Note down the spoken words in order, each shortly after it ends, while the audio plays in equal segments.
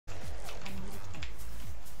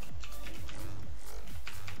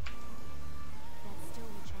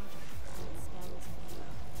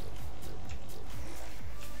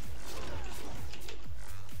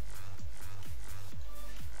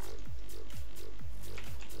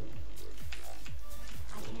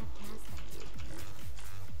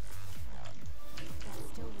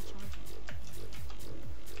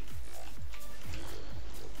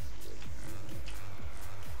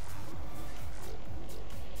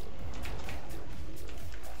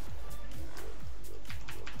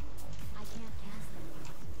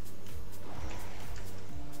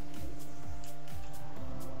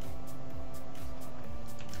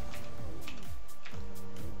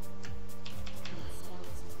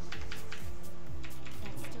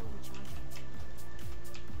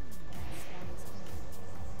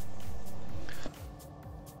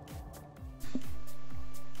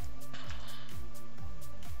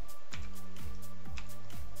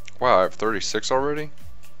Wow, I have 36 already?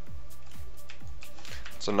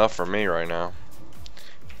 It's enough for me right now.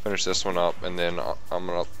 Finish this one up, and then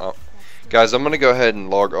guys, I'm gonna go ahead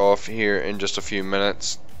and log off here in just a few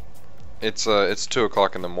minutes. It's 2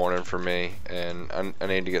 o'clock in the morning for me, and I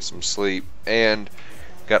need to get some sleep, and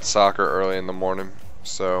got soccer early in the morning.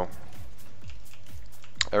 So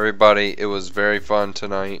everybody, it was very fun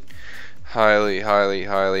tonight.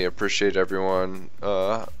 Highly appreciate everyone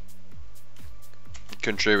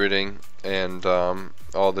contributing, and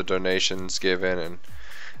all the donations given,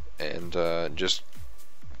 and just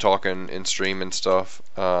talking in stream and stuff.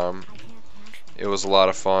 It was a lot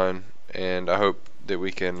of fun, and I hope that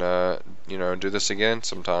we can you know, do this again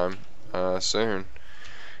sometime soon,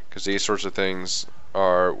 because these sorts of things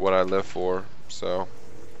are what I live for. So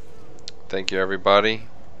thank you, everybody.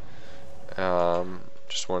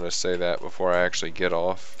 Just wanted to say that before I actually get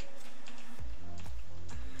off.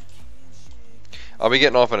 I'll be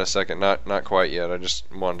getting off in a second, not quite yet. I just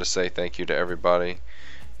wanted to say thank you to everybody,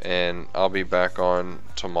 and I'll be back on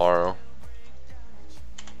tomorrow.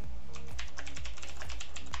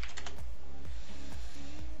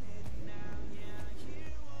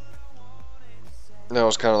 That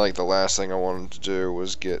was kind of like the last thing I wanted to do,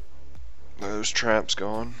 was get those traps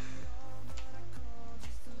going.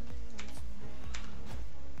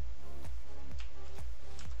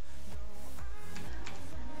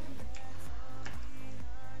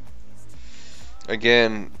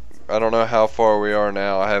 Again, I don't know how far we are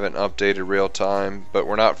now. I haven't updated real time, but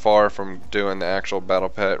we're not far from doing the actual Battle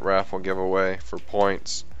Pet raffle giveaway for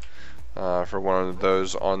points for one of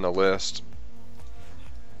those on the list.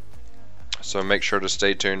 So make sure to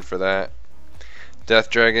stay tuned for that. Death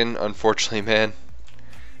Dragon, unfortunately, man.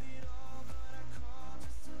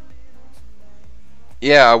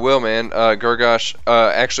 Yeah, I will, man. Gurgosh,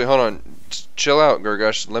 actually, hold on. Chill out,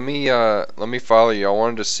 Gurgosh. Let me follow you. I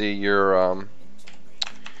wanted to see your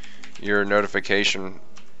notification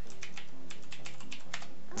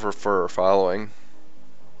for following.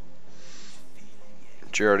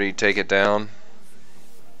 Did you already take it down?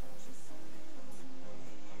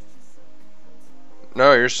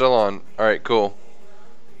 No, you're still on. Alright, cool.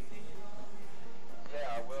 Yeah,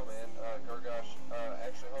 I will, man. Gurgosh,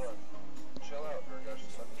 actually, hold on. Chill out, Gurgosh.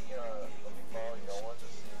 Let me follow you. I wanted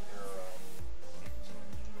to see your notification for following.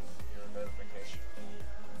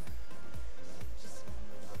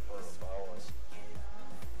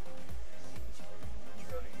 Did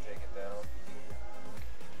you already take it down?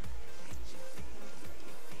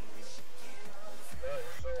 No,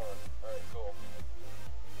 you're still on. Alright, cool.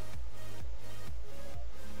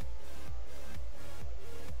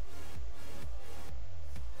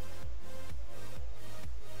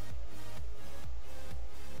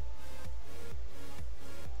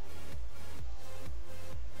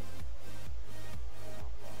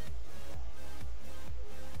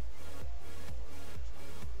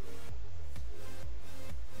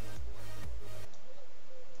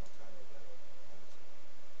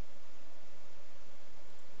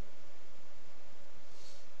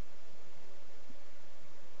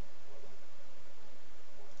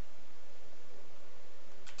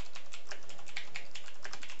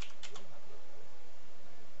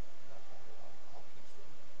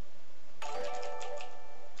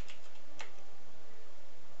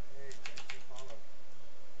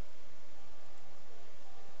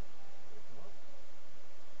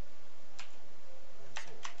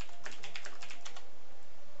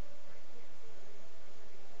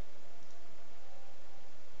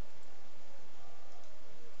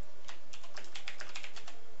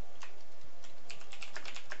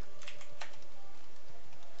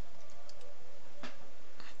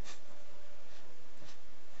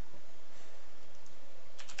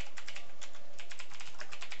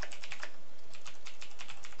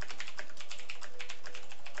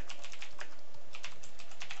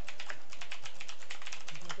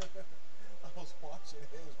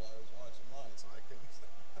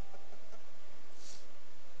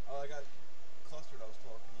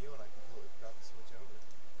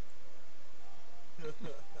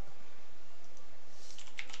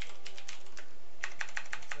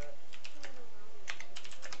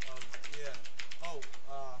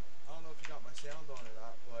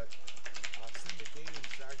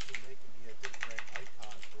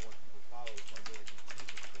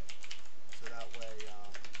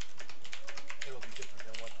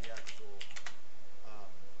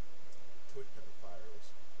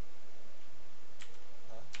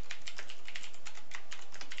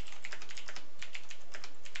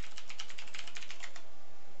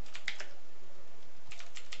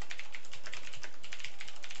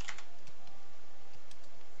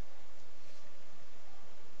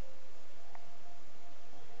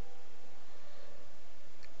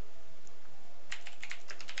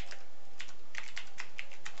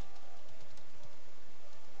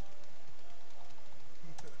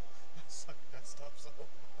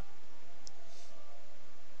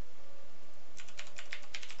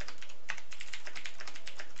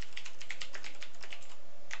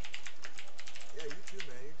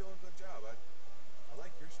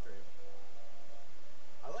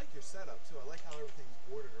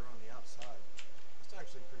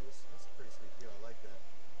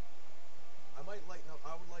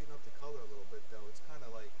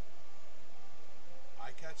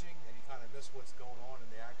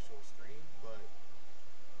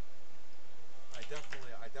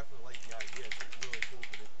 like the idea. It's like really cool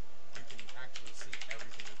because you can actually see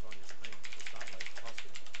everything that's on your screen. It's not like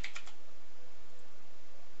custom.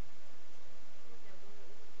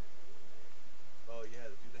 Oh yeah,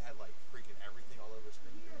 the dude that had like freaking everything all over his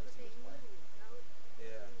screen. You can see what's playing.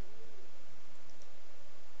 Yeah.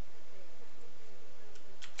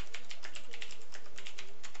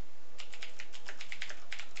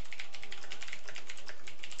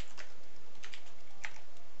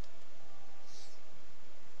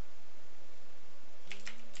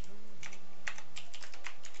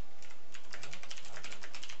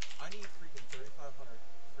 I need freaking 3,500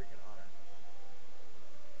 freaking honor.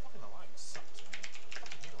 Fucking alliance sucks, man. I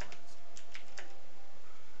fucking hate alliance.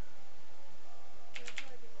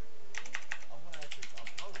 I'm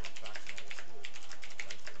probably gonna faction all the school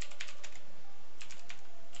eventually.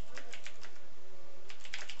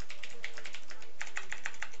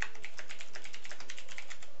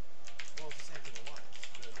 Well, it's the same thing with alliance.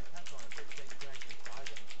 The pets aren't a big thing. You can actually buy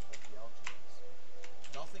them off the alchemists.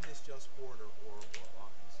 Nothing is just horde or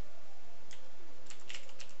alliance.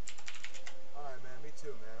 Alright, man. Me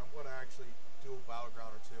too, man. I'm gonna actually do a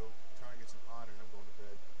battleground or two, try and get some honor, and I'm going to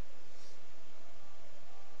bed.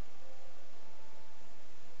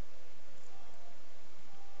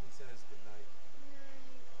 He says good night.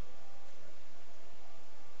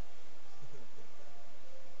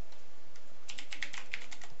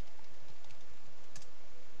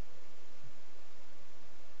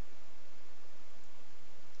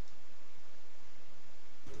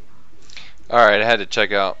 Alright, I had to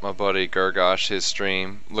check out my buddy Gurgosh, his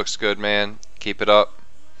stream. Looks good, man. Keep it up.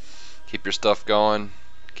 Keep your stuff going.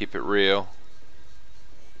 Keep it real.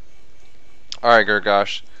 Alright,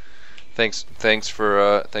 Gurgosh. Thanks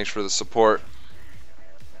for the support.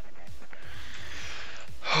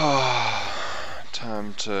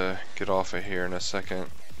 Time to get off of here in a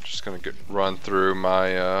second. Just gonna run through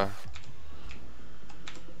my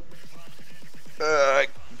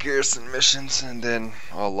garrison missions and then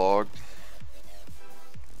I'll log.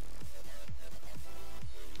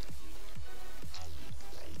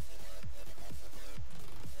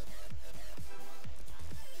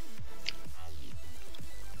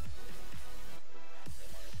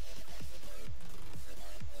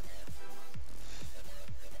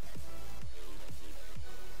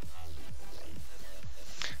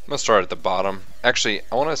 I'm gonna start at the bottom. Actually,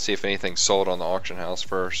 I want to see if anything's sold on the auction house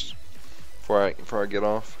first before I get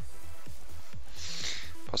off.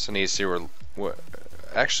 Plus, I need to see what.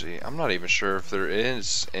 Actually, I'm not even sure if there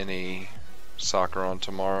is any soccer on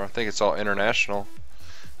tomorrow. I think it's all international.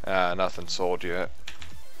 Nothing sold yet.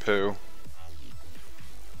 Pooh.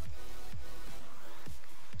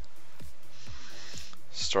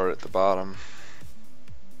 Start at the bottom.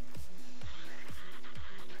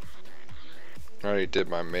 I already did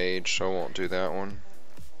my mage, so I won't do that one.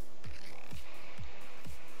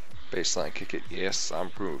 Baseline kick it, yes, I'm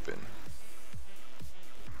proving.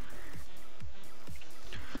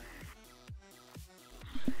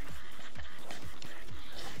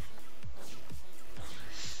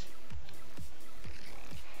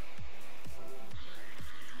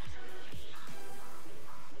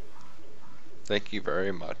 Thank you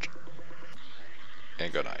very much.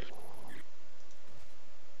 And good night.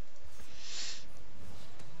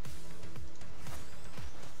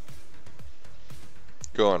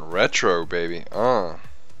 Going retro, baby.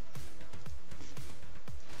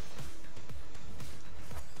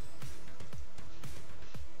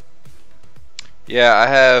 Yeah, I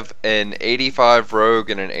have an 85 rogue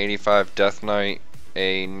and an 85 death knight,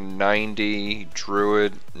 a 90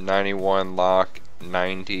 druid, 91 lock,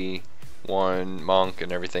 91 monk,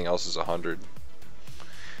 and everything else is 100.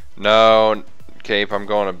 No, Cape, I'm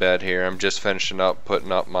going to bed here. I'm just finishing up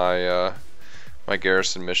putting up my my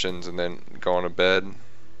garrison missions and then going to bed.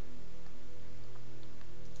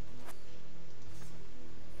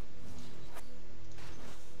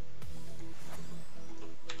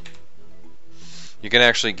 You can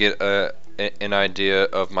actually get an idea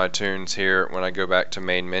of my tunes here when I go back to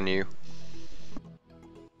main menu.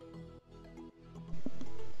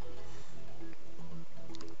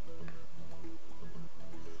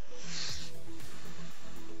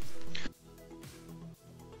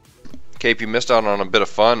 Cape, you missed out on a bit of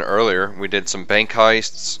fun earlier. We did some bank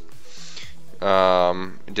heists,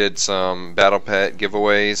 did some battle pet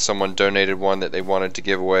giveaways. Someone donated one that they wanted to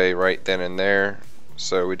give away right then and there,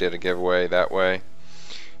 so we did a giveaway that way.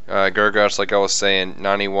 Gurgosh, like I was saying,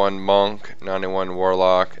 91 monk, 91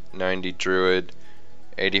 warlock, 90 druid,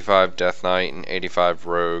 85 death knight, and 85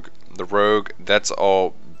 rogue. The rogue, that's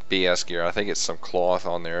all BS gear. I think it's some cloth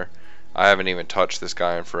on there. I haven't even touched this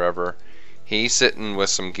guy in forever. He's sitting with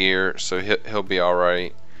some gear, so he'll be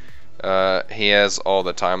alright. He has all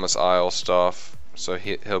the timeless isle stuff, so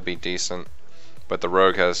he'll be decent. But the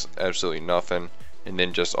rogue has absolutely nothing, and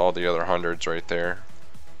then just all the other hundreds right there.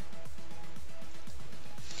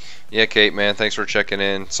 Yeah, Kate, man, thanks for checking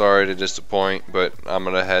in. Sorry to disappoint, but I'm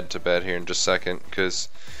gonna head to bed here in just a second because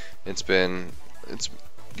it's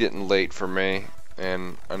getting late for me,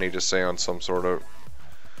 and I need to stay on some sort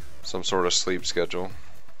of sleep schedule.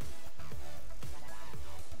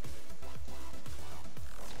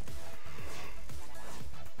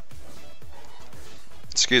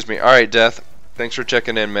 Excuse me. All right, Death. Thanks for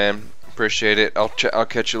checking in, man. Appreciate it. I'll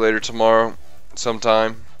catch you later tomorrow,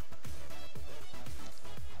 sometime.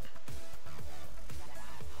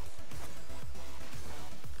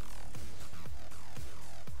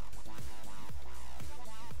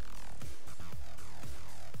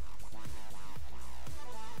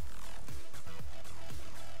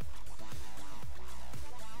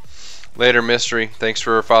 Later, Mystery. Thanks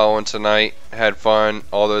for following tonight. Had fun.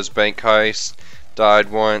 All those bank heists.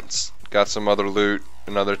 Died once. Got some other loot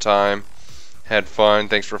another time. Had fun.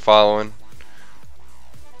 Thanks for following.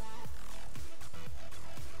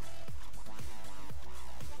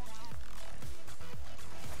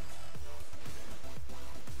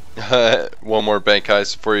 One more bank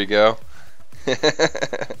heist before you go.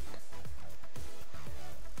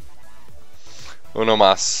 Uno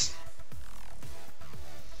más.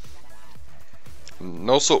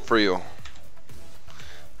 No soup for you.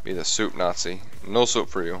 Be the soup Nazi. No soup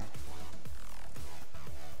for you.